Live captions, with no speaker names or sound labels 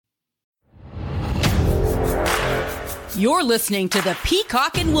You're listening to the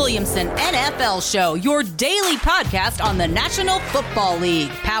Peacock and Williamson NFL Show, your daily podcast on the National Football League,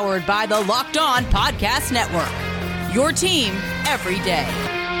 powered by the Locked On Podcast Network. Your team every day.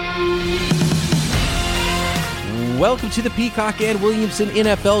 Welcome to the Peacock and Williamson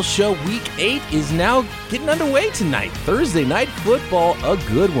NFL Show. Week 8 is now getting underway tonight. Thursday night football, a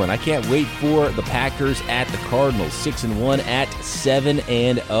good one. I can't wait for the Packers at the Cardinals, 6-1 at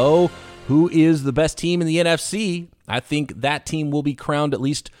 7-0. Who is the best team in the NFC? I think that team will be crowned at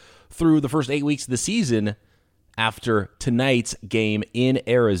least through the first 8 weeks of the season after tonight's game in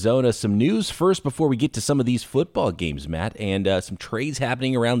Arizona. Some news first before we get to some of these football games, Matt, and some trades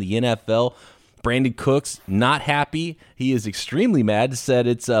happening around the NFL. Brandin Cooks, not happy. He is extremely mad, said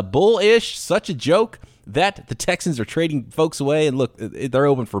it's bullish, such a joke that the Texans are trading folks away. And look, they're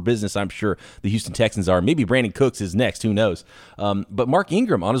open for business, I'm sure the Houston Texans are. Maybe Brandin Cooks is next, who knows. But Mark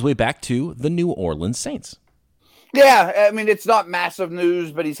Ingram on his way back to the New Orleans Saints. Yeah, I mean, it's not massive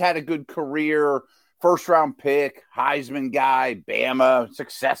news, but he's had a good career. First-round pick, Heisman guy, Bama,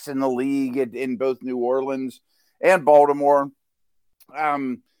 success in the league in both New Orleans and Baltimore.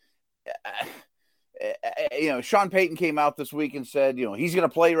 Sean Payton came out this week and said, he's going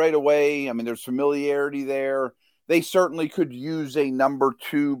to play right away. I mean, there's familiarity there. They certainly could use a number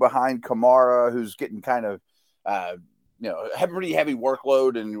 2 behind Kamara, who's getting kind of, have a pretty heavy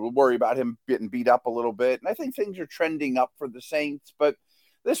workload, and we'll worry about him getting beat up a little bit. And I think things are trending up for the Saints, but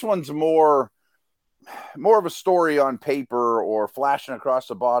this one's more of a story on paper or flashing across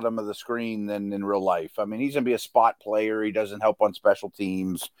the bottom of the screen than in real life. I mean, he's going to be a spot player. He doesn't help on special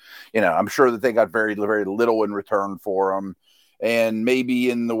teams. I'm sure that they got very, very little in return for him. And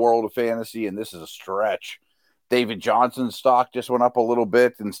maybe in the world of fantasy, and this is a stretch, David Johnson's stock just went up a little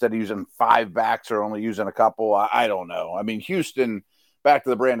bit. Instead of using 5 backs or only using a couple. I don't know. I mean, Houston, back to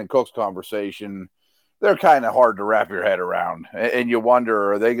the Brandin Cooks conversation, they're kind of hard to wrap your head around. And you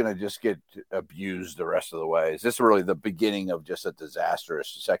wonder, are they going to just get abused the rest of the way? Is this really the beginning of just a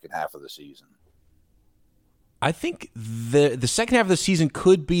disastrous second half of the season? I think the second half of the season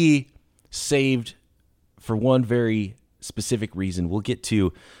could be saved for one very specific reason. We'll get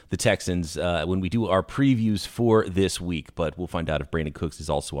to the Texans when we do our previews for this week, but we'll find out if Brandin Cooks is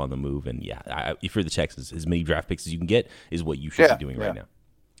also on the move. And if you're the Texans, as many draft picks as you can get is what you should be doing right now.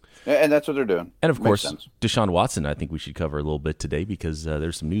 And that's what they're doing. And, of course, Deshaun Watson, I think we should cover a little bit today because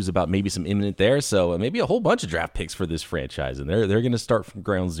there's some news about maybe some imminent there. So maybe a whole bunch of draft picks for this franchise. And they're going to start from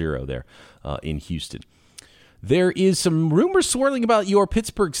ground zero there in Houston. There is some rumors swirling about your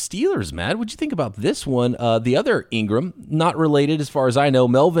Pittsburgh Steelers, Matt. What'd you think about this one? The other Ingram, not related as far as I know,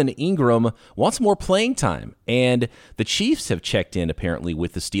 Melvin Ingram, wants more playing time. And the Chiefs have checked in, apparently,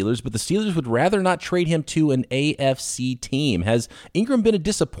 with the Steelers, but the Steelers would rather not trade him to an AFC team. Has Ingram been a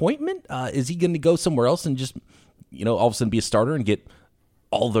disappointment? Is he going to go somewhere else and just, all of a sudden be a starter and get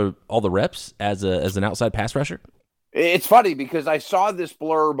all the reps as an outside pass rusher? It's funny because I saw this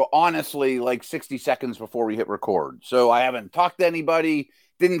blurb, honestly, like 60 seconds before we hit record. So I haven't talked to anybody,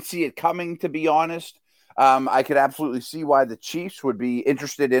 didn't see it coming, to be honest. I could absolutely see why the Chiefs would be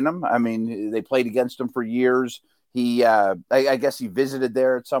interested in him. I mean, they played against him for years. He, I guess he visited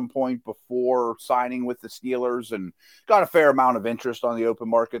there at some point before signing with the Steelers and got a fair amount of interest on the open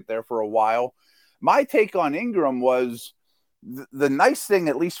market there for a while. My take on Ingram was, the nice thing,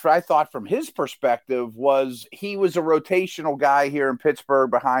 at least I thought from his perspective, was he was a rotational guy here in Pittsburgh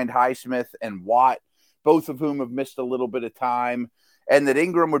behind Highsmith and Watt, both of whom have missed a little bit of time, and that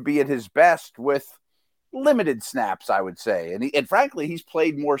Ingram would be at his best with limited snaps, I would say. And frankly, he's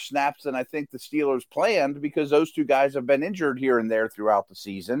played more snaps than I think the Steelers planned because those two guys have been injured here and there throughout the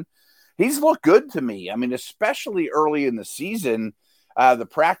season. He's looked good to me. I mean, especially early in the season, the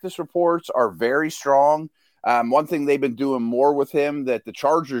practice reports are very strong. One thing they've been doing more with him that the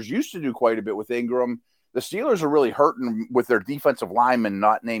Chargers used to do quite a bit with Ingram, the Steelers are really hurting with their defensive lineman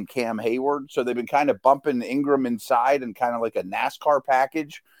not named Cam Hayward. So they've been kind of bumping Ingram inside and kind of like a NASCAR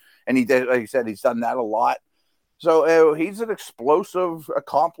package. And he did, like I said, he's done that a lot. So he's an explosive,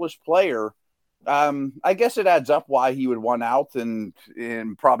 accomplished player. I guess it adds up why he would want out and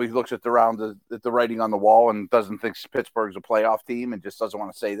probably looks at the writing on the wall and doesn't think Pittsburgh's a playoff team and just doesn't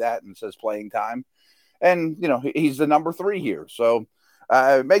want to say that and says playing time. And, he's the number 3 here. So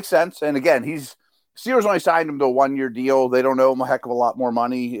it makes sense. And again, Steelers only signed him to a 1-year deal. They don't owe him a heck of a lot more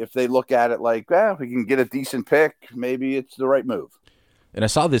money. If they look at it like, we can get a decent pick, maybe it's the right move. And I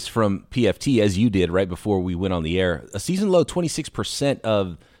saw this from PFT, as you did right before we went on the air. A season low 26%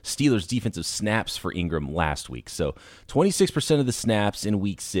 of Steelers defensive snaps for Ingram last week. So 26% of the snaps in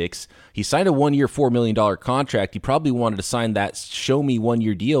week 6. He signed a 1-year, $4 million contract. He probably wanted to sign that show me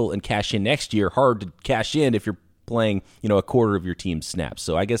 1-year deal and cash in next year. Hard to cash in if you're playing, a quarter of your team's snaps.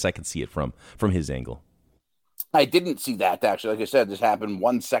 So I guess I can see it from his angle. I didn't see that, actually. Like I said, this happened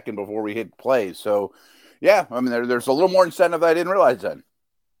 1 second before we hit play. So, yeah, I mean, there's a little more incentive I didn't realize then.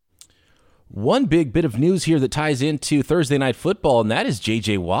 One big bit of news here that ties into Thursday Night Football, and that is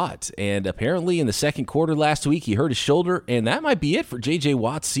J.J. Watt. And apparently in the second quarter last week, he hurt his shoulder, and that might be it for J.J.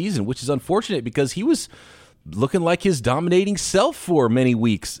 Watt's season, which is unfortunate because he was looking like his dominating self for many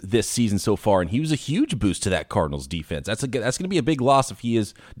weeks this season so far, and he was a huge boost to that Cardinals defense. That's going to be a big loss if he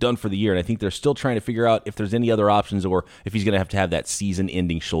is done for the year, and I think they're still trying to figure out if there's any other options or if he's going to have that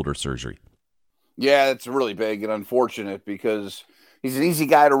season-ending shoulder surgery. Yeah, it's really big and unfortunate because he's an easy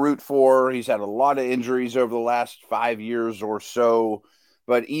guy to root for. He's had a lot of injuries over the last 5 years or so.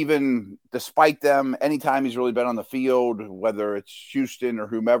 But even despite them, anytime he's really been on the field, whether it's Houston or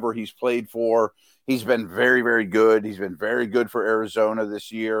whomever he's played for, he's been very, very good. He's been very good for Arizona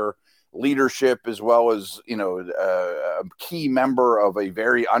this year. Leadership as well as, a key member of a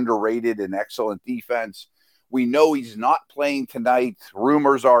very underrated and excellent defense. We know he's not playing tonight.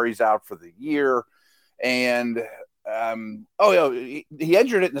 Rumors are he's out for the year. And he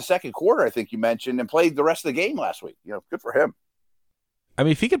injured it in the second quarter, I think you mentioned, and played the rest of the game last week. Good for him. I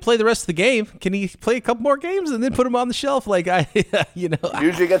mean, if he could play the rest of the game, can he play a couple more games and then put him on the shelf?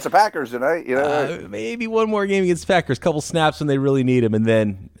 Usually against the Packers tonight, maybe one more game against the Packers, couple snaps when they really need him, and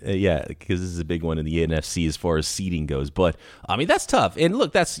then, because this is a big one in the NFC as far as seeding goes. But I mean, that's tough. And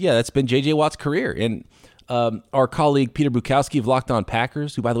look, that's been J.J. Watt's career. And our colleague Peter Bukowski of Locked On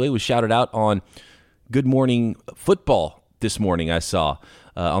Packers, who by the way was shouted out on Good Morning Football this morning, I saw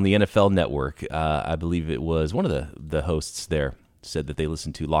on the NFL Network. I believe it was one of the hosts there said that they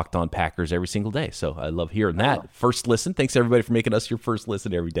listen to Locked On Packers every single day. So I love hearing that. First listen. Thanks, everybody, for making us your first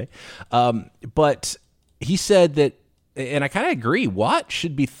listen every day. But he said that, and I kind of agree, Watt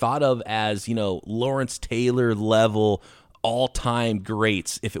should be thought of as, Lawrence Taylor level all-time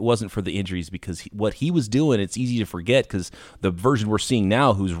greats if it wasn't for the injuries, because what he was doing, it's easy to forget because the version we're seeing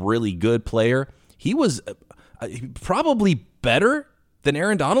now, who's really good player, he was probably better than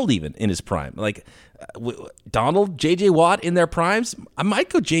Aaron Donald even in his prime. Like Donald, J.J. Watt in their primes, I might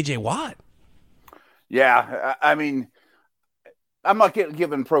go J.J. Watt. Yeah, I mean, I'm not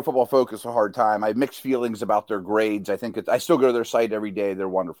giving Pro Football Focus a hard time. I have mixed feelings about their grades. I still go to their site every day. They're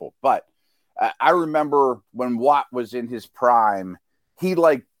wonderful. But I remember when Watt was in his prime, he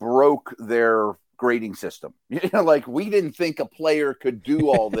broke their grading system. We didn't think a player could do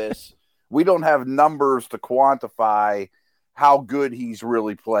all this. We don't have numbers to quantify how good he's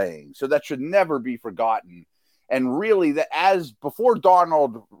really playing. So that should never be forgotten. And really, before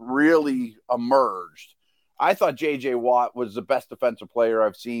Donald really emerged, I thought J.J. Watt was the best defensive player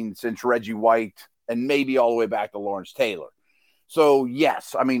I've seen since Reggie White and maybe all the way back to Lawrence Taylor. So,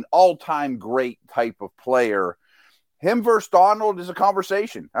 yes, I mean, all-time great type of player. Him versus Donald is a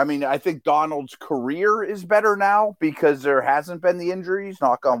conversation. I mean, I think Donald's career is better now because there hasn't been the injuries,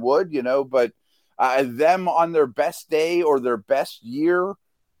 knock on wood, but them on their best day or their best year,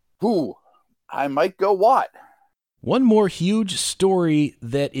 I might go Watt. One more huge story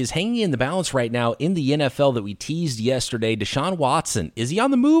that is hanging in the balance right now in the NFL that we teased yesterday, Deshaun Watson. Is he on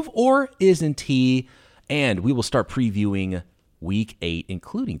the move or isn't he? And we will start previewing Week 8,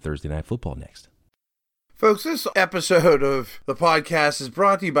 including Thursday Night Football next. Folks, this episode of the podcast is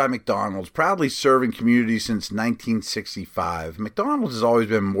brought to you by McDonald's, proudly serving communities since 1965. McDonald's has always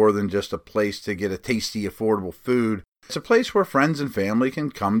been more than just a place to get a tasty, affordable food. It's a place where friends and family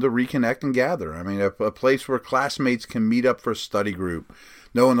can come to reconnect and gather. I mean, a place where classmates can meet up for a study group,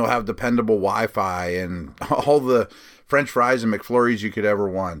 knowing they'll have dependable Wi-Fi and all the French fries and McFlurries you could ever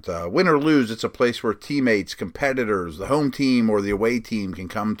want. Win or lose, it's a place where teammates, competitors, the home team or the away team can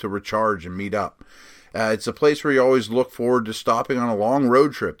come to recharge and meet up. It's a place where you always look forward to stopping on a long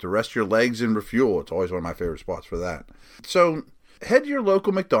road trip to rest your legs and refuel. It's always one of my favorite spots for that. So head to your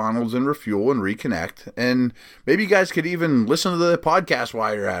local McDonald's and refuel and reconnect. And maybe you guys could even listen to the podcast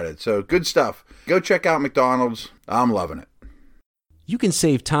while you're at it. So good stuff. Go check out McDonald's. I'm loving it. You can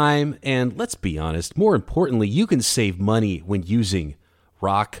save time, and let's be honest, more importantly, you can save money when using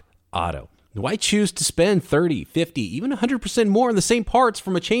Rock Auto. Why choose to spend 30, 50, even 100% more on the same parts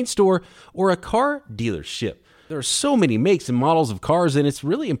from a chain store or a car dealership? There are so many makes and models of cars, and it's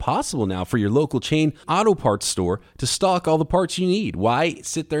really impossible now for your local chain auto parts store to stock all the parts you need. Why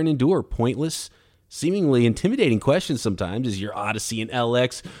sit there and endure pointless, seemingly intimidating questions sometimes as your Odyssey, an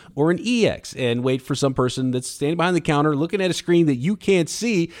LX, or an EX, and wait for some person that's standing behind the counter looking at a screen that you can't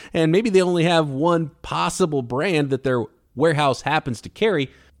see, and maybe they only have one possible brand that their warehouse happens to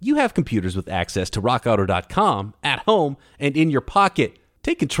carry. You have computers with access to rockauto.com at home and in your pocket.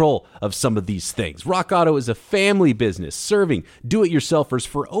 Take control of some of these things. Rock Auto is a family business serving do-it-yourselfers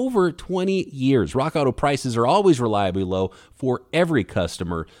for over 20 years. Rock Auto prices are always reliably low for every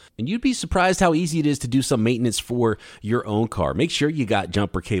customer, and you'd be surprised how easy it is to do some maintenance for your own car. Make sure you got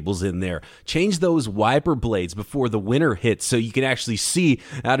jumper cables in there. Change those wiper blades before the winter hits so you can actually see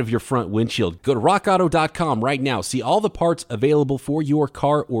out of your front windshield. Go to rockauto.com right now. See all the parts available for your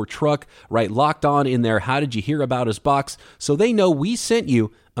car or truck. Write Locked On in there How Did You Hear About Us box so they know we sent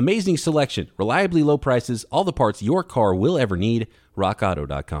you. Amazing selection, reliably low prices, all the parts your car will ever need.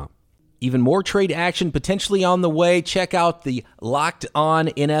 rockauto.com. Even more trade action potentially on the way. Check out the Locked On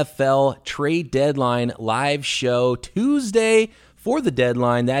NFL Trade Deadline live show Tuesday for the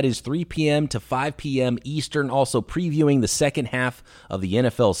deadline. That is 3 p.m. to 5 p.m. Eastern. Also previewing the second half of the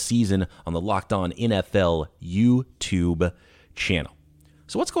NFL season on the Locked On NFL YouTube channel.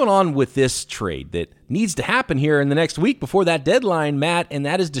 So what's going on with this trade that needs to happen here in the next week before that deadline, Matt? And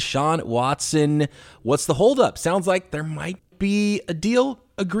that is Deshaun Watson. What's the holdup? Sounds like there might be a deal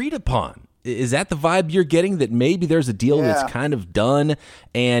agreed upon. Is that the vibe you're getting, that maybe there's a deal that's kind of done,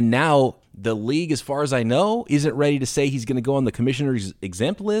 and now the league, as far as I know, isn't ready to say he's going to go on the commissioner's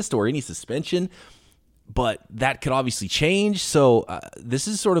exempt list or any suspension? But that could obviously change. So this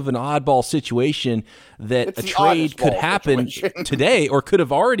is sort of an oddball situation that a trade could happen today or could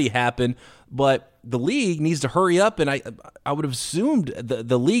have already happened. But the league needs to hurry up. And I would have assumed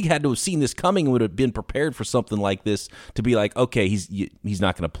the league had to have seen this coming and would have been prepared for something like this, to be like, okay, he's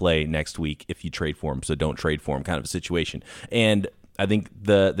not going to play next week if you trade for him, so don't trade for him, kind of a situation. And I think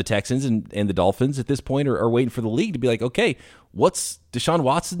the Texans and the Dolphins at this point are waiting for the league to be like, okay, what's Deshaun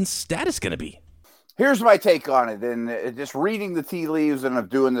Watson's status going to be? Here's my take on it, and just reading the tea leaves, and I'm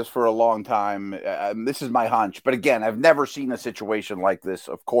doing this for a long time. This is my hunch, but again, I've never seen a situation like this.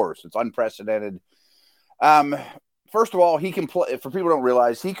 Of course, it's unprecedented. First of all, he can play. For people who don't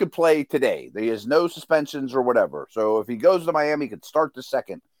realize, he could play today. He has no suspensions or whatever. So if he goes to Miami, he could start the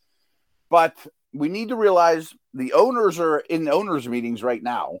second. But we need to realize the owners are in owners meetings right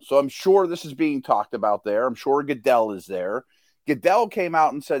now. So I'm sure this is being talked about there. I'm sure Goodell is there. Goodell came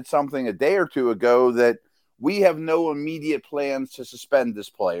out and said something a day or two ago that we have no immediate plans to suspend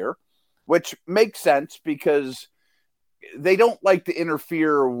this player, which makes sense because they don't like to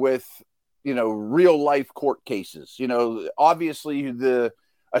interfere with, real life court cases. Obviously the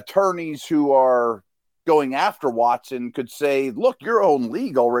attorneys who are going after Watson could say, look, your own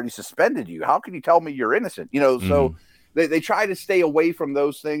league already suspended you. How can you tell me you're innocent? So They try to stay away from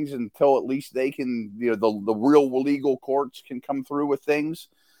those things until at least they can, the real legal courts can come through with things.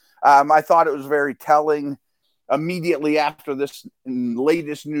 I thought it was very telling. Immediately after this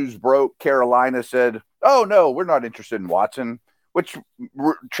latest news broke, Carolina said, oh, no, we're not interested in Watson, which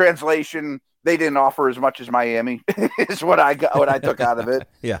translation, they didn't offer as much as Miami is what I took out of it.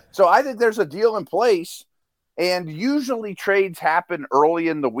 Yeah. So I think there's a deal in place. And usually trades happen early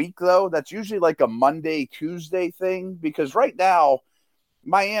in the week, though. That's usually like a Monday, Tuesday thing, because right now,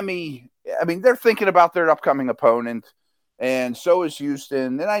 Miami, they're thinking about their upcoming opponent, and so is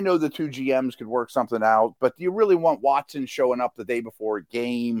Houston. And I know the two GMs could work something out, but do you really want Watson showing up the day before a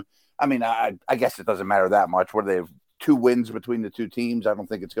game? I guess it doesn't matter that much. Whether they have 2 wins between the two teams, I don't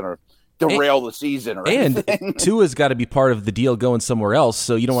think it's going to derail the season or anything. And Tua's got to be part of the deal going somewhere else,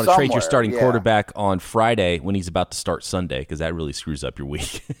 so you don't want to trade your starting quarterback on Friday when he's about to start Sunday, because that really screws up your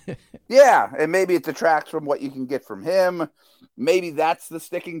week. Yeah, and maybe it detracts from what you can get from him. Maybe that's the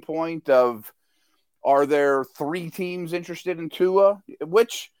sticking point of, are there 3 teams interested in Tua,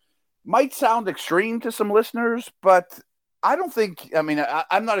 which might sound extreme to some listeners, but I don't think,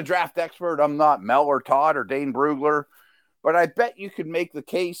 I'm not a draft expert. I'm not Mel or Todd or Dane Brugler. But I bet you could make the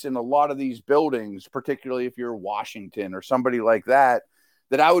case in a lot of these buildings, particularly if you're Washington or somebody like that,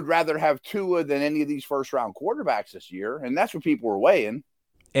 that I would rather have Tua than any of these first-round quarterbacks this year. And that's what people were weighing.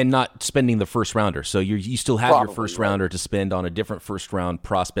 And not spending the first rounder. So you still have your first rounder to spend on a different first-round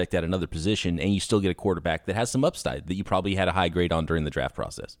prospect at another position, and you still get a quarterback that has some upside that you probably had a high grade on during the draft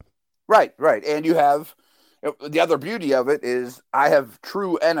process. Right. And you have the other beauty of it is I have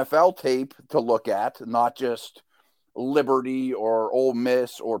true NFL tape to look at, not just Liberty or Ole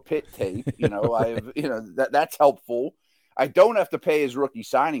Miss or Pitt tape. That's helpful. I don't have to pay his rookie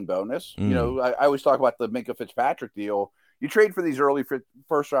signing bonus. I always talk about the Minkah Fitzpatrick deal. You trade for these early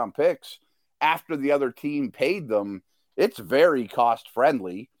first round picks after the other team paid them. It's very cost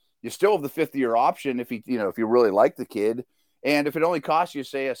friendly. You still have the 5th-year option if you really like the kid, and if it only costs you,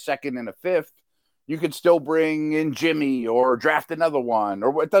 say, a 2nd and a 5th, you could still bring in Jimmy or draft another one.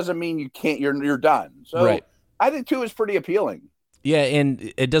 Or it doesn't mean you can't. You're done. So. Right. I think Tua is pretty appealing. Yeah,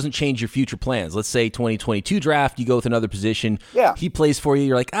 and it doesn't change your future plans. Let's say 2022 draft, you go with another position. Yeah. He plays for you.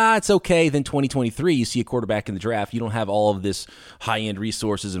 You're like, it's okay. Then 2023, you see a quarterback in the draft. You don't have all of this high-end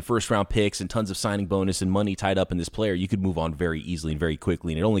resources and first-round picks and tons of signing bonus and money tied up in this player. You could move on very easily and very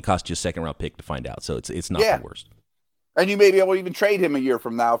quickly, and it only costs you a second-round pick to find out. So it's not the worst. And you may be able to even trade him a year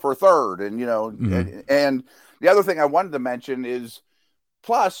from now for a third. And, and the other thing I wanted to mention is,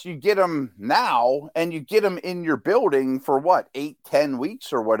 plus, you get them now, and you get them in your building for 8-10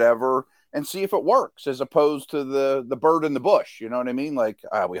 weeks or whatever, and see if it works, as opposed to the bird in the bush. You know what I mean? Like,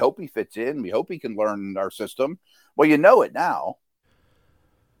 we hope he fits in. We hope he can learn our system. Well, you know it now.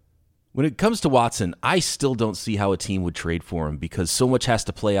 When it comes to Watson, I still don't see how a team would trade for him, because so much has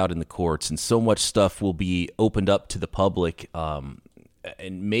to play out in the courts, and so much stuff will be opened up to the public.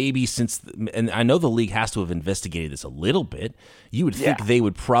 And maybe and I know the league has to have investigated this a little bit. You would think they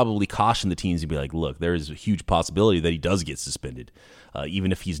would probably caution the teams and be like, look, there is a huge possibility that he does get suspended,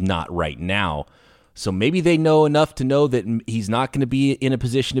 even if he's not right now. So maybe they know enough to know that he's not going to be in a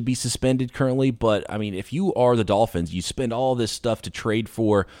position to be suspended currently. But, I mean, if you are the Dolphins, you spend all this stuff to trade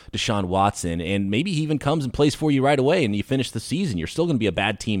for Deshaun Watson, and maybe he even comes and plays for you right away, and you finish the season. You're still going to be a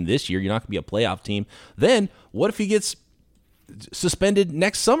bad team this year. You're not going to be a playoff team. Then what if he gets suspended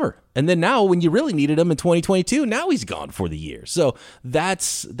next summer, and then now when you really needed him in 2022, now he's gone for the year? So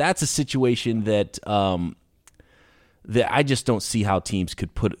that's a situation that that I just don't see how teams could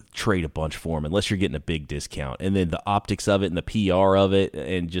trade a bunch for him unless you're getting a big discount, and then the optics of it and the PR of it,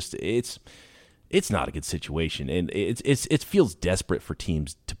 and just it's not a good situation, and it feels desperate for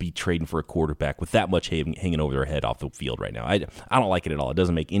teams to be trading for a quarterback with that much hanging over their head off the field right now. I don't like it at all. It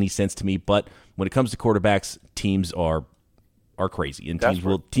doesn't make any sense to me. But when it comes to quarterbacks, teams are crazy, and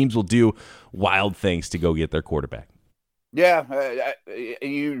teams will do wild things to go get their quarterback. Yeah,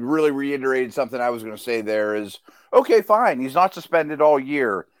 you really reiterated something I was going to say there is, okay, fine, he's not suspended all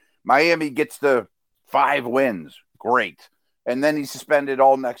year. Miami gets the 5 wins. Great. And then he's suspended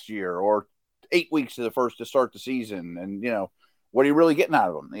all next year, or 8 weeks to start the season. And, what are you really getting out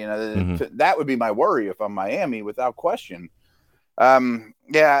of him? That would be my worry if I'm Miami, without question. I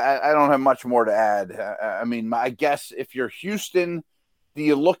don't have much more to add. I mean, I guess if you're Houston, do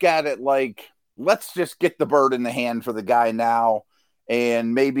you look at it like, let's just get the bird in the hand for the guy now,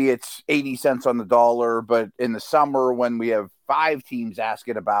 and maybe it's 80 cents on the dollar, but in the summer when we have 5 teams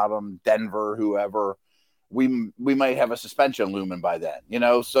asking about him, Denver, whoever, we might have a suspension looming by then,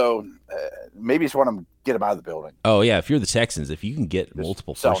 so maybe just want to get him out of the building. Oh, yeah, if you're the Texans, if you can get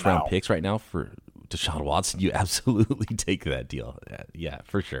multiple first-round picks right now for Deshaun Watson, you absolutely take that deal. Yeah,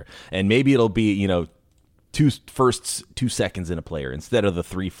 for sure. And maybe it'll be, 2 firsts, 2 seconds in a player instead of the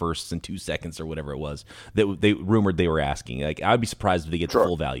 3 firsts and 2 seconds or whatever it was that they rumored they were asking. Like, I'd be surprised if they get the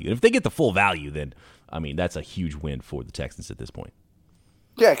full value. And if they get the full value, then, I mean, that's a huge win for the Texans at this point.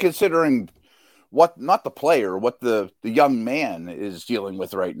 Yeah, considering not the player, what the young man is dealing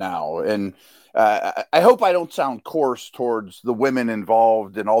with right now. And I hope I don't sound coarse towards the women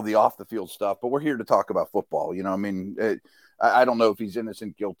involved and all the off the field stuff, but we're here to talk about football. I mean, I don't know if he's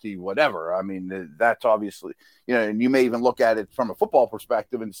innocent, guilty, whatever. I mean, that's obviously, and you may even look at it from a football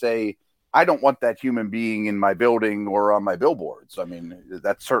perspective and say, I don't want that human being in my building or on my billboards. I mean,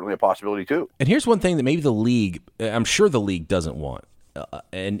 that's certainly a possibility too. And here's one thing that maybe the league, I'm sure the league doesn't want.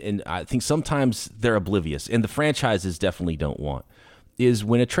 And I think sometimes they're oblivious, and the franchises definitely don't want, is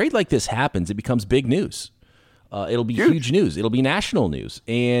when a trade like this happens, it becomes big news. It'll be huge news. It'll be national news.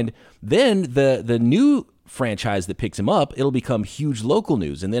 And then the new franchise that picks him up, it'll become huge local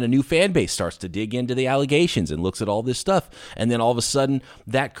news. And then a new fan base starts to dig into the allegations and looks at all this stuff. And then all of a sudden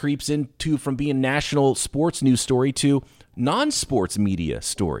that creeps into from being national sports news story to non-sports media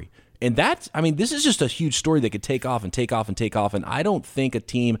story. And this is just a huge story that could take off and take off and take off. And I don't think a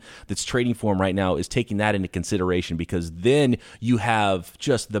team that's trading for him right now is taking that into consideration, because then you have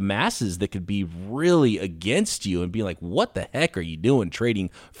just the masses that could be really against you and be like, what the heck are you doing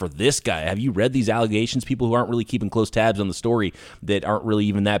trading for this guy? Have you read these allegations? People who aren't really keeping close tabs on the story, that aren't really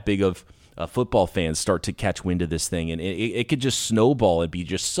even that big of football fans, start to catch wind of this thing, and it could just snowball and be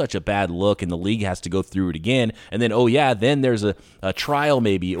just such a bad look, and the league has to go through it again, and then then there's a trial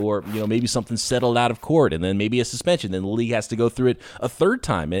maybe, or maybe something settled out of court, and then maybe a suspension, then the league has to go through it a third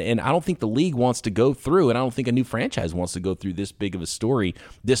time, and I don't think the league wants to go through, and I don't think a new franchise wants to go through this big of a story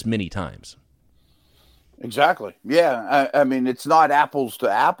this many times. Exactly. Yeah, I mean, it's not apples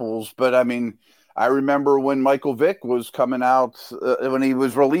to apples, but I mean, I remember when Michael Vick was coming out, when he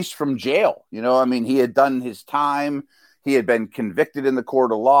was released from jail. I mean, he had done his time. He had been convicted in the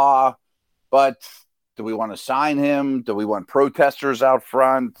court of law. But do we want to sign him? Do we want protesters out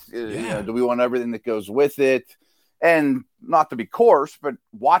front? Do we want everything that goes with it? And not to be coarse, but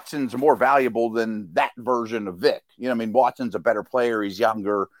Watson's more valuable than that version of Vic. Watson's a better player. He's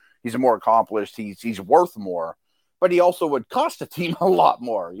younger. He's more accomplished. He's worth more. But he also would cost the team a lot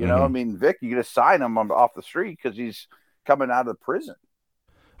more. Vic, you just sign him off the street because he's coming out of prison.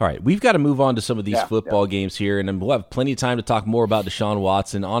 All right, we've got to move on to some of these football games here, and we'll have plenty of time to talk more about Deshaun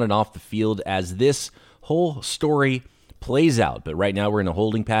Watson on and off the field as this whole story plays out. But right now we're in a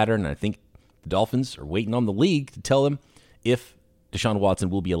holding pattern, and I think the Dolphins are waiting on the league to tell them if Deshaun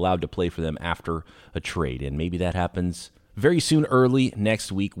Watson will be allowed to play for them after a trade. And maybe that happens very soon, early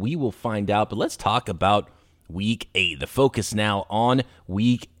next week. We will find out. But let's talk about Week 8. The focus now on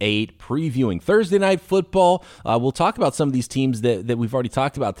Week 8, previewing Thursday Night Football. We'll talk about some of these teams that we've already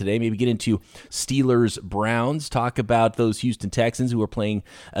talked about today. Maybe get into Steelers, Browns, talk about those Houston Texans who are playing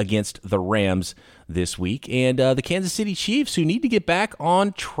against the Rams this week, and the Kansas City Chiefs who need to get back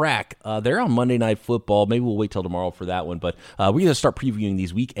on track. They're on Monday Night Football. Maybe we'll wait till tomorrow for that one, but we're going to start previewing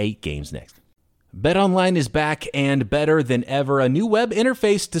these Week 8 games next. BetOnline is back and better than ever. A new web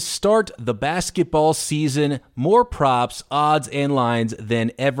interface to start the basketball season. More props, odds, and lines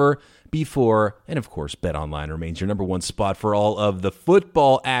than ever before. And of course, BetOnline remains your number one spot for all of the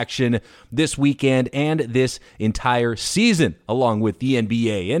football action this weekend and this entire season, along with the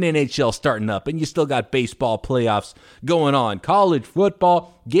NBA and NHL starting up. And you still got baseball playoffs going on, college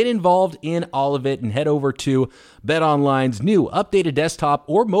football. Get involved in all of it and head over to BetOnline's new updated desktop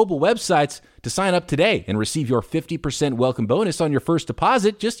or mobile websites to sign up today and receive your 50% welcome bonus on your first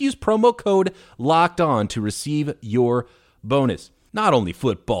deposit. Just use promo code LOCKEDON to receive your bonus. Not only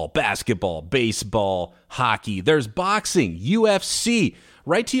football, basketball, baseball, hockey, there's boxing, UFC,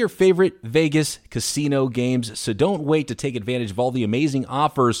 right to your favorite Vegas casino games. So don't wait to take advantage of all the amazing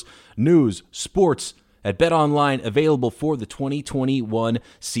offers, news, sports at BetOnline, available for the 2021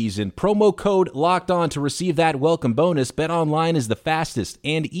 season. Promo code LOCKEDON to receive that welcome bonus. BetOnline is the fastest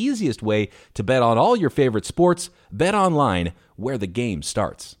and easiest way to bet on all your favorite sports. BetOnline, where the game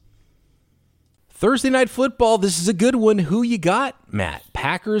starts. Thursday Night Football, this is a good one. Who you got, Matt?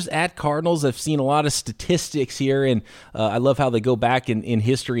 Packers at Cardinals. I've seen a lot of statistics here, and I love how they go back in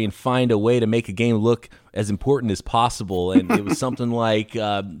history and find a way to make a game look as important as possible. And it was something like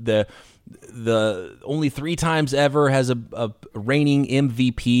the only 3 times ever has a reigning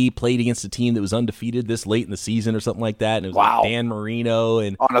MVP played against a team that was undefeated this late in the season or something like that. And it was like Dan Marino.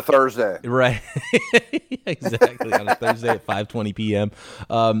 And on a Thursday. Right. Exactly. On a Thursday at 5:20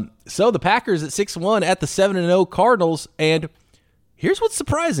 p.m. So the Packers at 6-1 at the 7-0 Cardinals. And here's what's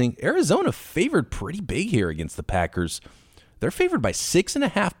surprising. Arizona favored pretty big here against the Packers. They're favored by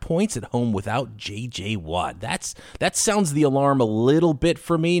 6.5 points at home without J.J. Watt. That sounds the alarm a little bit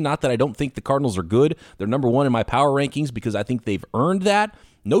for me. Not that I don't think the Cardinals are good. They're number 1 in my power rankings because I think they've earned that.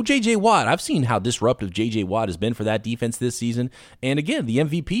 No J.J. Watt. I've seen how disruptive J.J. Watt has been for that defense this season. And again, the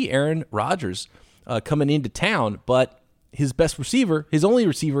MVP, Aaron Rodgers, coming into town. But his best receiver, his only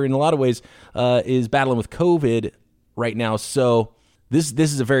receiver in a lot of ways, is battling with COVID right now. So this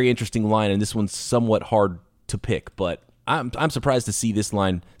is a very interesting line, and this one's somewhat hard to pick. But I'm surprised to see this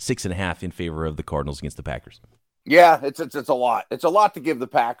line 6.5 in favor of the Cardinals against the Packers. Yeah, it's a lot. It's a lot to give the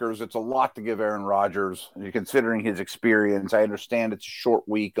Packers. It's a lot to give Aaron Rodgers, considering his experience. I understand it's a short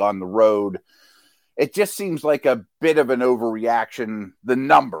week on the road. It just seems like a bit of an overreaction. The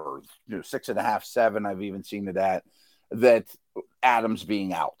number, 6.5, 7, I've even seen it at, that Adams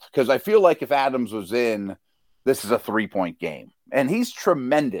being out. Because I feel like if Adams was in, this is a 3-point game. And he's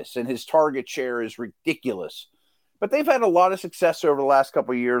tremendous, and his target share is ridiculous. But they've had a lot of success over the last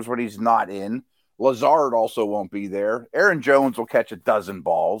couple of years when he's not in. Lazard also won't be there. Aaron Jones will catch a dozen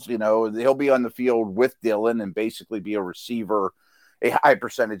balls. He'll be on the field with Dylan and basically be a receiver a high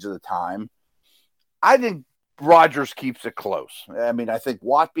percentage of the time. I think Rodgers keeps it close. I think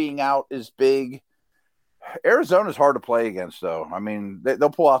Watt being out is big. Arizona's hard to play against, though.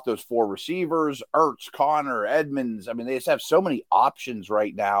 They'll pull out those 4 receivers, Ertz, Connor, Edmonds. They just have so many options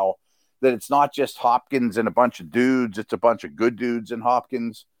right now that it's not just Hopkins and a bunch of dudes. It's a bunch of good dudes in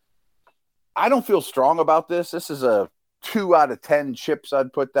Hopkins. I don't feel strong about this. This is a 2 out of 10 chips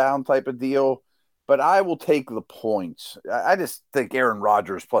I'd put down type of deal, but I will take the points. I just think Aaron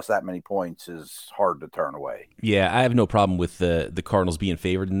Rodgers plus that many points is hard to turn away. Yeah, I have no problem with the Cardinals being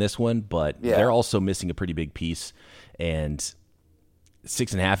favored in this one, but they're also missing a pretty big piece, and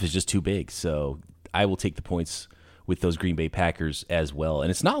 6.5 is just too big. So I will take the points with those Green Bay Packers as well.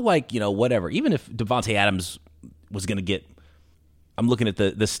 And it's not like, whatever. Even if Devontae Adams was going to get I'm looking at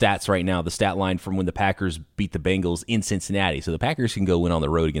the stats right now, the stat line from when the Packers beat the Bengals in Cincinnati. So the Packers can go win on the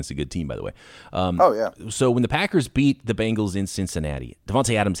road against a good team, by the way. So when the Packers beat the Bengals in Cincinnati,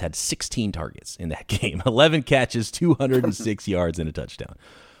 Davante Adams had 16 targets in that game, 11 catches, 206 yards, and a touchdown.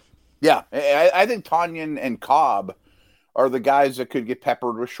 Yeah, I think Tonyan and Cobb are the guys that could get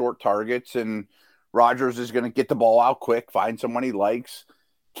peppered with short targets, and Rodgers is going to get the ball out quick, find someone he likes.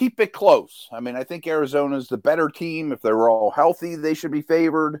 Keep it close. I mean, I think Arizona's the better team. If they were all healthy, they should be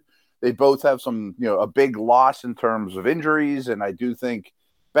favored. They both have some, a big loss in terms of injuries, and I do think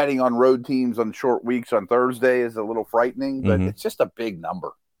betting on road teams on short weeks on Thursday is a little frightening, but it's just a big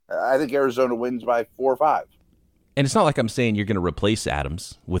number. I think Arizona wins by 4 or 5. And it's not like I'm saying you're going to replace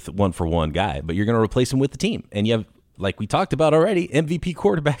Adams with one-for-one guy, but you're going to replace him with the team. And you have, like we talked about already, MVP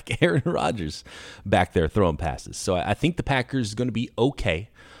quarterback Aaron Rodgers back there throwing passes. So I think the Packers are going to be okay.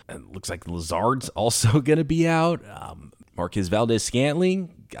 It looks like Lazard's also going to be out. Marquez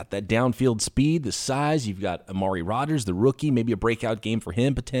Valdes-Scantling got that downfield speed, the size. You've got Amari Rodgers, the rookie, maybe a breakout game for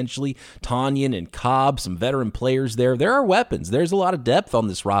him potentially. Tonyan and Cobb, some veteran players there. There are weapons. There's a lot of depth on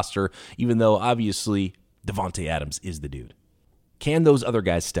this roster, even though obviously Davante Adams is the dude. Can those other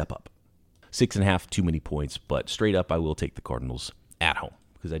guys step up? 6.5, too many points, but straight up I will take the Cardinals at home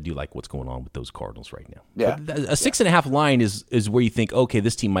because I do like what's going on with those Cardinals right now. Yeah. But a 6.5 line is where you think, okay,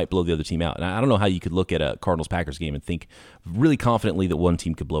 this team might blow the other team out. And I don't know how you could look at a Cardinals-Packers game and think really confidently that one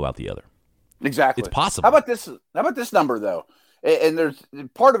team could blow out the other. Exactly. It's possible. How about this number, though? And there's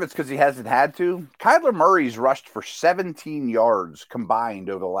part of it's because he hasn't had to. Kyler Murray's rushed for 17 yards combined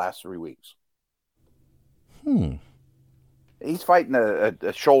over the last 3 weeks. He's fighting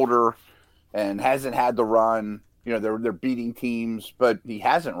a shoulder and hasn't had to run. They're beating teams, but he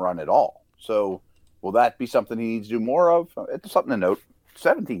hasn't run at all. So will that be something he needs to do more of? It's something to note.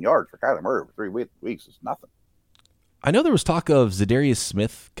 17 yards for Kyler Murray for 3 weeks is nothing. I know there was talk of Zadarius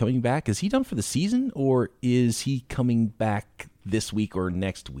Smith coming back. Is he done for the season, or is he coming back this week or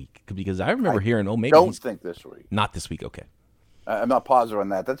next week? Because I remember hearing, maybe don't think this week. Not this week, okay. I'm not positive on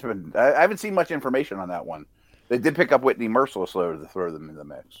that. I haven't seen much information on that one. They did pick up Whitney Merciless to throw them in the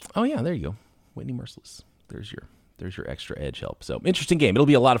mix. Oh yeah, there you go, Whitney Merciless. There's your extra edge help. So interesting game. It'll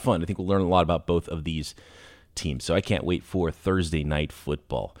be a lot of fun. I think we'll learn a lot about both of these teams. So I can't wait for Thursday night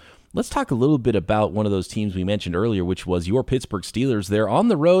football. Let's talk a little bit about one of those teams we mentioned earlier, which was your Pittsburgh Steelers. They're on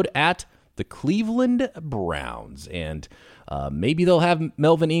the road at the Cleveland Browns, and maybe they'll have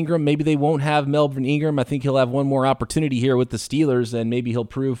Melvin Ingram. Maybe they won't have Melvin Ingram. I think he'll have one more opportunity here with the Steelers, and maybe he'll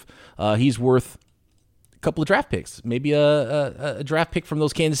prove he's worth a couple of draft picks, maybe a draft pick from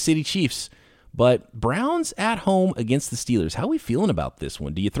those Kansas City Chiefs. But Browns at home against the Steelers. How are we feeling about this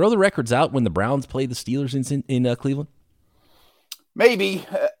one? Do you throw the records out when the Browns play the Steelers in Cleveland? Maybe.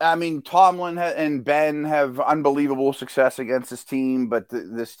 I mean, Tomlin and Ben have unbelievable success against this team, but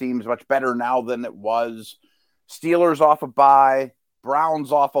this team's much better now than it was. Steelers off a bye,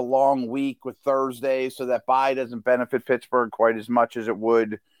 Browns off a long week with Thursday, so that bye doesn't benefit Pittsburgh quite as much as it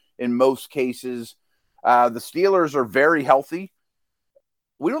would in most cases. The Steelers are very healthy.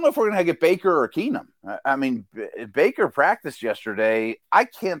 We don't know if we're going to get Baker or Keenum. I mean, Baker practiced yesterday. I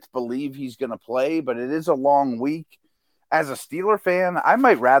can't believe he's going to play, but it is a long week. As a Steeler fan, I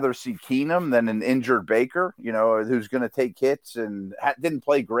might rather see Keenum than an injured Baker, who's going to take hits and didn't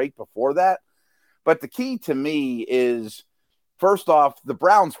play great before that. But the key to me is, first off, the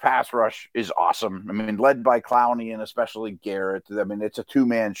Browns pass rush is awesome. I mean, led by Clowney and especially Garrett. I mean, it's a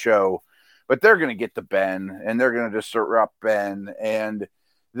two-man show, but they're going to get to Ben, and they're going to disrupt Ben. And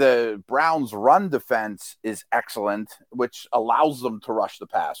the Browns' run defense is excellent, which allows them to rush the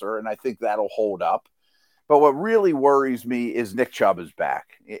passer, and I think that'll hold up. But what really worries me is Nick Chubb is back.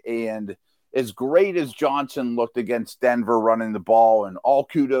 And as great as Johnson looked against Denver running the ball, and all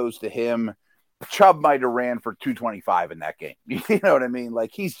kudos to him, Chubb might have ran for 225 in that game. You know what I mean?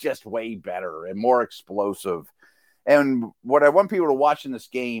 Like, he's just way better and more explosive. And what I want people to watch in this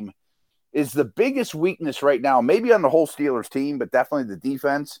game is the biggest weakness right now, maybe on the whole Steelers team, but definitely the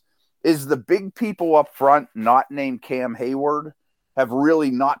defense, is the big people up front, not named Cam Hayward, have really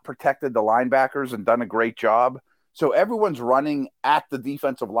not protected the linebackers and done a great job. So everyone's running at the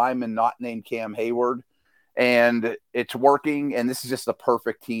defensive lineman not named Cam Hayward, and it's working, and this is just the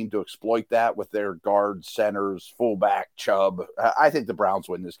perfect team to exploit that with their guards, centers, fullback, Chubb. I think the Browns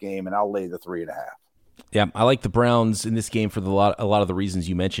win this game, and I'll lay the 3.5. Yeah, I like the Browns in this game for a lot of the reasons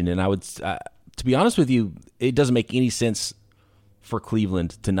you mentioned, and I would, to be honest with you, it doesn't make any sense for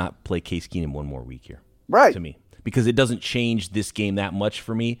Cleveland to not play Case Keenum one more week here. Right. To me. Because it doesn't change this game that much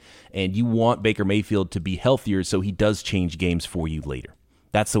for me, and you want Baker Mayfield to be healthier so he does change games for you later.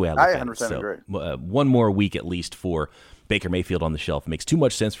 That's the way I look at it. 100% agree. One more week at least for Baker Mayfield on the shelf. It makes too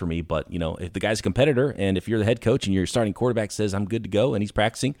much sense for me, but, if the guy's a competitor and if you're the head coach and your starting quarterback says I'm good to go and he's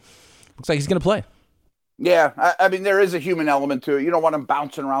practicing, looks like he's going to play. Yeah, I mean, there is a human element to it. You don't want him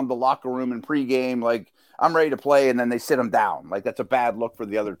bouncing around the locker room in pregame like, I'm ready to play, and then they sit him down. Like, that's a bad look for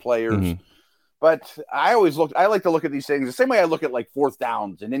the other players. Mm-hmm. But I like to look at these things the same way I look at, like, fourth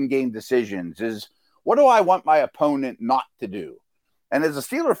downs and in-game decisions is, what do I want my opponent not to do? And as a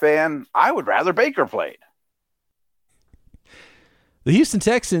Steeler fan, I would rather Baker played. The Houston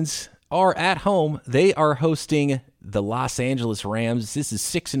Texans are at home. They are hosting the Los Angeles Rams. This is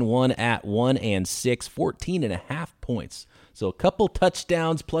 6-1 at 1-6, 14.5 points. So a couple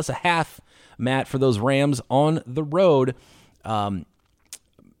touchdowns plus a half, Matt, for those Rams on the road.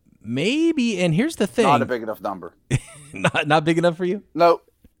 Maybe, and here's the thing. Not a big enough number. Not big enough for you? No.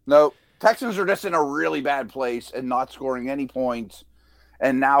 Texans are just in a really bad place and not scoring any points.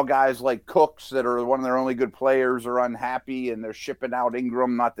 And now guys like Cooks that are one of their only good players are unhappy, and they're shipping out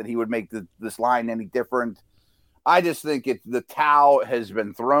Ingram. Not that he would make this line any different. I just think the towel has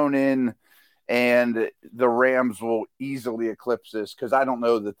been thrown in, and the Rams will easily eclipse this because I don't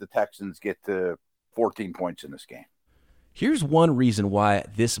know that the Texans get to 14 points in this game. Here's one reason why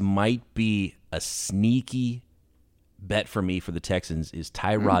this might be a sneaky bet for me for the Texans is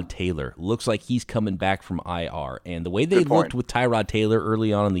Tyrod Taylor. Looks like he's coming back from IR. And the way they looked with Tyrod Taylor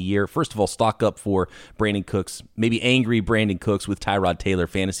early on in the year, first of all, stock up for Brandon Cooks, maybe angry Brandon Cooks with Tyrod Taylor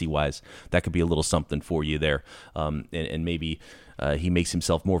fantasy-wise. That could be a little something for you there. And maybe he makes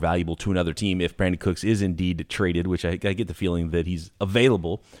himself more valuable to another team if Brandon Cooks is indeed traded, which I get the feeling that he's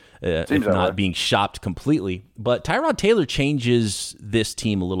available, if not being shopped completely. But Tyrod Taylor changes this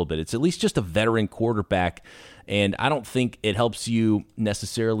team a little bit. It's at least just a veteran quarterback, and I don't think it helps you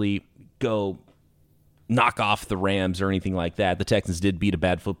necessarily go knock off the Rams or anything like that. The Texans did beat a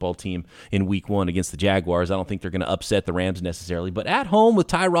bad football team in week 1 against the Jaguars. I don't think they're going to upset the Rams necessarily. But at home with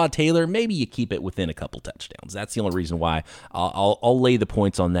Tyrod Taylor, maybe you keep it within a couple touchdowns. That's the only reason why I'll lay the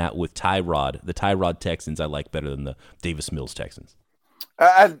points on that with Tyrod. The Tyrod Texans I like better than the Davis Mills Texans.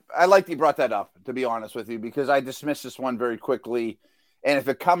 I like that you brought that up, to be honest with you, because I dismissed this one very quickly. And if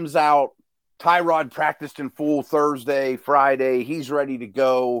it comes out, Tyrod practiced in full Thursday, Friday, he's ready to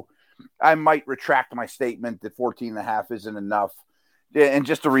go, I might retract my statement that 14.5 isn't enough. And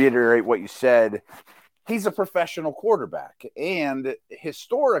just to reiterate what you said, he's a professional quarterback. And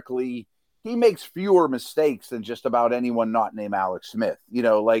historically, he makes fewer mistakes than just about anyone not named Alex Smith.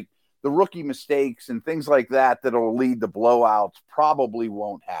 Like the rookie mistakes and things like that that'll lead to blowouts probably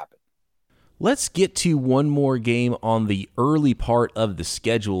won't happen. Let's get to one more game on the early part of the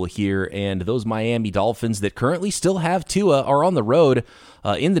schedule here, and those Miami Dolphins that currently still have Tua are on the road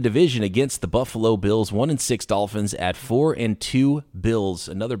in the division against the Buffalo Bills. 1-6 Dolphins at 4-2 Bills.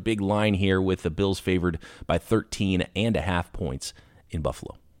 Another big line here with the Bills favored by 13.5 points in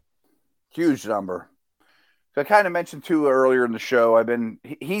Buffalo. Huge number. So I kind of mentioned Tua earlier in the show.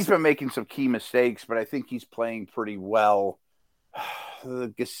 He's been making some key mistakes, but I think he's playing pretty well. The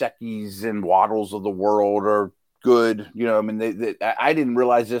Gesicki's and Waddles of the world are good. I didn't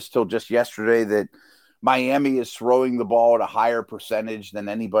realize this till just yesterday that Miami is throwing the ball at a higher percentage than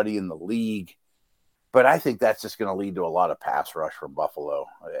anybody in the league. But I think that's just going to lead to a lot of pass rush from Buffalo.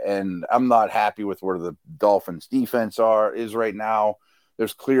 And I'm not happy with where the Dolphins defense is right now.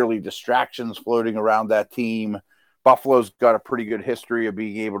 There's clearly distractions floating around that team. Buffalo's got a pretty good history of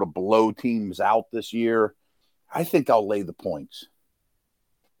being able to blow teams out this year. I think I'll lay the points.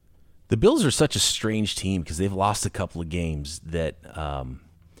 The Bills are such a strange team because they've lost a couple of games that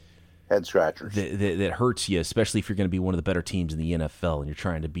head scratchers that hurts you, especially if you're going to be one of the better teams in the NFL and you're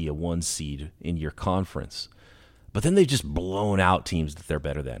trying to be a 1 seed in your conference. But then they've just blown out teams that they're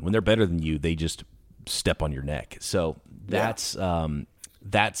better than. When they're better than you, they just step on your neck. So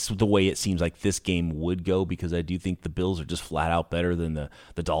that's the way it seems like this game would go, because I do think the Bills are just flat out better than the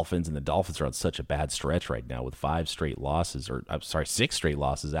Dolphins, and the Dolphins are on such a bad stretch right now with 6 straight losses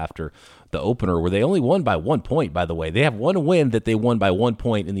after the opener, where they only won by 1 point, by the way. They have one win that they won by 1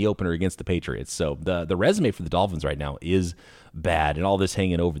 point in the opener against the Patriots. So the resume for the Dolphins right now is bad, and all this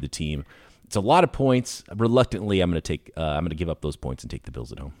hanging over the team. It's a lot of points. Reluctantly, I'm going to give up those points and take the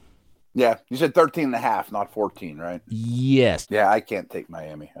Bills at home. Yeah, you said 13.5, not 14, right? Yes. Yeah, I can't take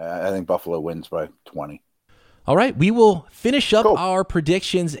Miami. I think Buffalo wins by 20. All right, we will finish up our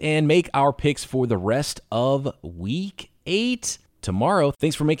predictions and make our picks for the rest of Week 8 tomorrow.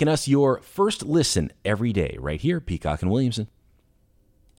 Thanks for making us your first listen every day right here, Peacock and Williamson.